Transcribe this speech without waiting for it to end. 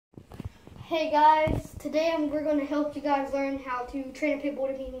Hey guys, today we're going to help you guys learn how to train a pit bull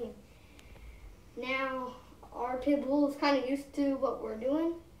to be mean. Now, our pit bull is kind of used to what we're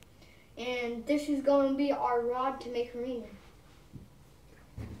doing, and this is going to be our rod to make her meaner.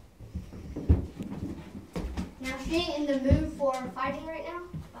 Now, she ain't in the mood for fighting right now,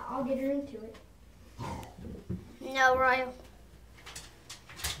 but I'll get her into it. No, Royal.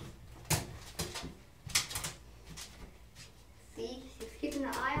 See, she's keeping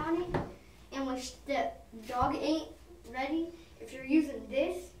an eye on it. And when the dog ain't ready, if you're using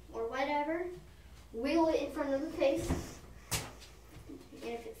this or whatever, wheel it in front of the face.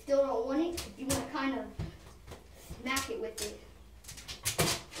 And if it still don't want it, you want to kind of smack it with it.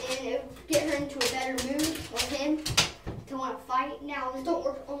 And it'll get her into a better mood, or him, to want to fight. Now, this don't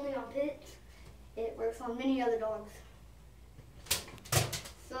work only on pits. It works on many other dogs.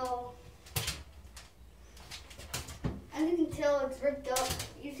 So, as you can tell, it's ripped up.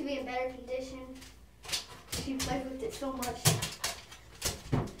 It used to be in better condition. She plays with it so much.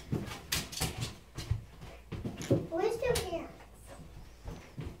 Where's your hands?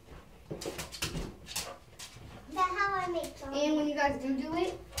 That's how I make them. And when you guys do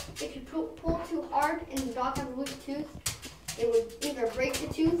it, if you pull too hard and the dog has a weak tooth, it would either break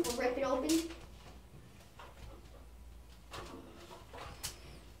the tooth or rip it open.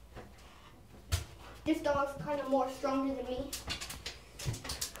 This dog's kind of more stronger than me.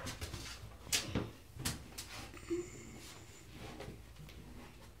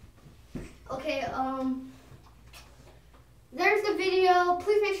 Okay, there's the video.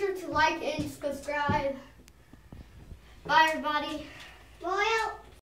 Please make sure to like and subscribe. Bye, everybody. Royal.